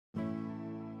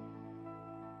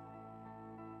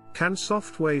Can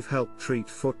SoftWave help treat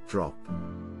foot drop?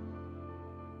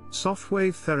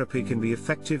 SoftWave therapy can be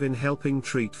effective in helping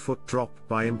treat foot drop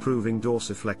by improving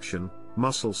dorsiflexion,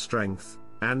 muscle strength,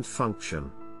 and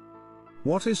function.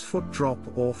 What is foot drop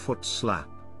or foot slap?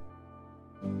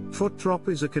 Foot drop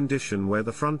is a condition where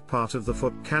the front part of the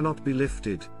foot cannot be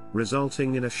lifted,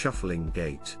 resulting in a shuffling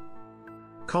gait.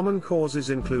 Common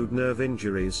causes include nerve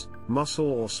injuries,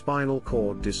 muscle or spinal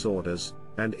cord disorders,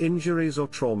 and injuries or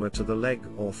trauma to the leg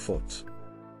or foot.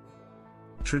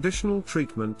 Traditional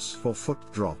treatments for foot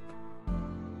drop.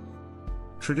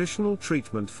 Traditional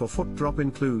treatment for foot drop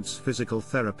includes physical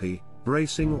therapy,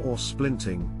 bracing or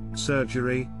splinting,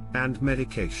 surgery, and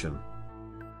medication.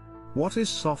 What is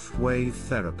SoftWave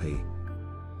therapy?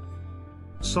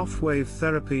 SoftWave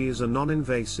therapy is a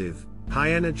non-invasive,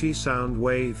 high-energy sound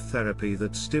wave therapy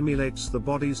that stimulates the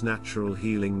body's natural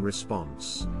healing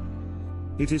response.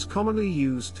 It is commonly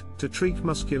used to treat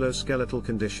musculoskeletal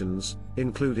conditions,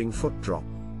 including foot drop.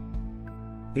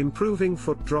 Improving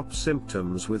foot drop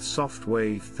symptoms with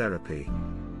SoftWave therapy.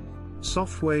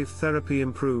 SoftWave therapy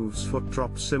improves foot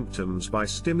drop symptoms by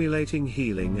stimulating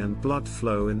healing and blood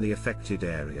flow in the affected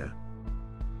area.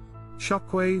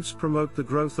 Shockwaves promote the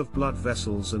growth of blood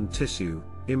vessels and tissue,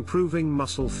 improving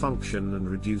muscle function and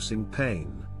reducing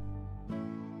pain.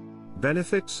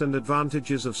 Benefits and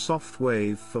advantages of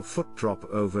SoftWave for foot drop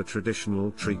over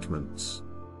traditional treatments.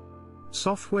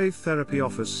 SoftWave therapy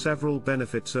offers several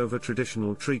benefits over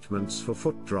traditional treatments for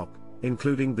foot drop,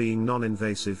 including being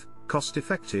non-invasive,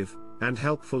 cost-effective, and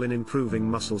helpful in improving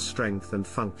muscle strength and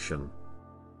function.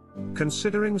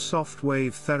 Considering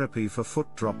SoftWave therapy for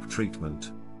foot drop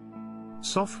treatment.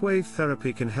 SoftWave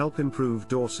therapy can help improve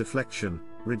dorsiflexion,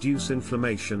 reduce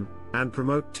inflammation, and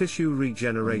promote tissue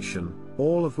regeneration,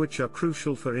 all of which are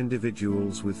crucial for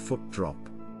individuals with foot drop.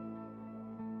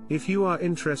 If you are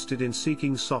interested in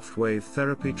seeking SoftWave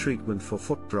therapy treatment for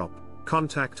foot drop,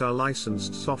 contact our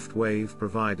licensed SoftWave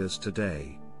providers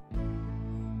today.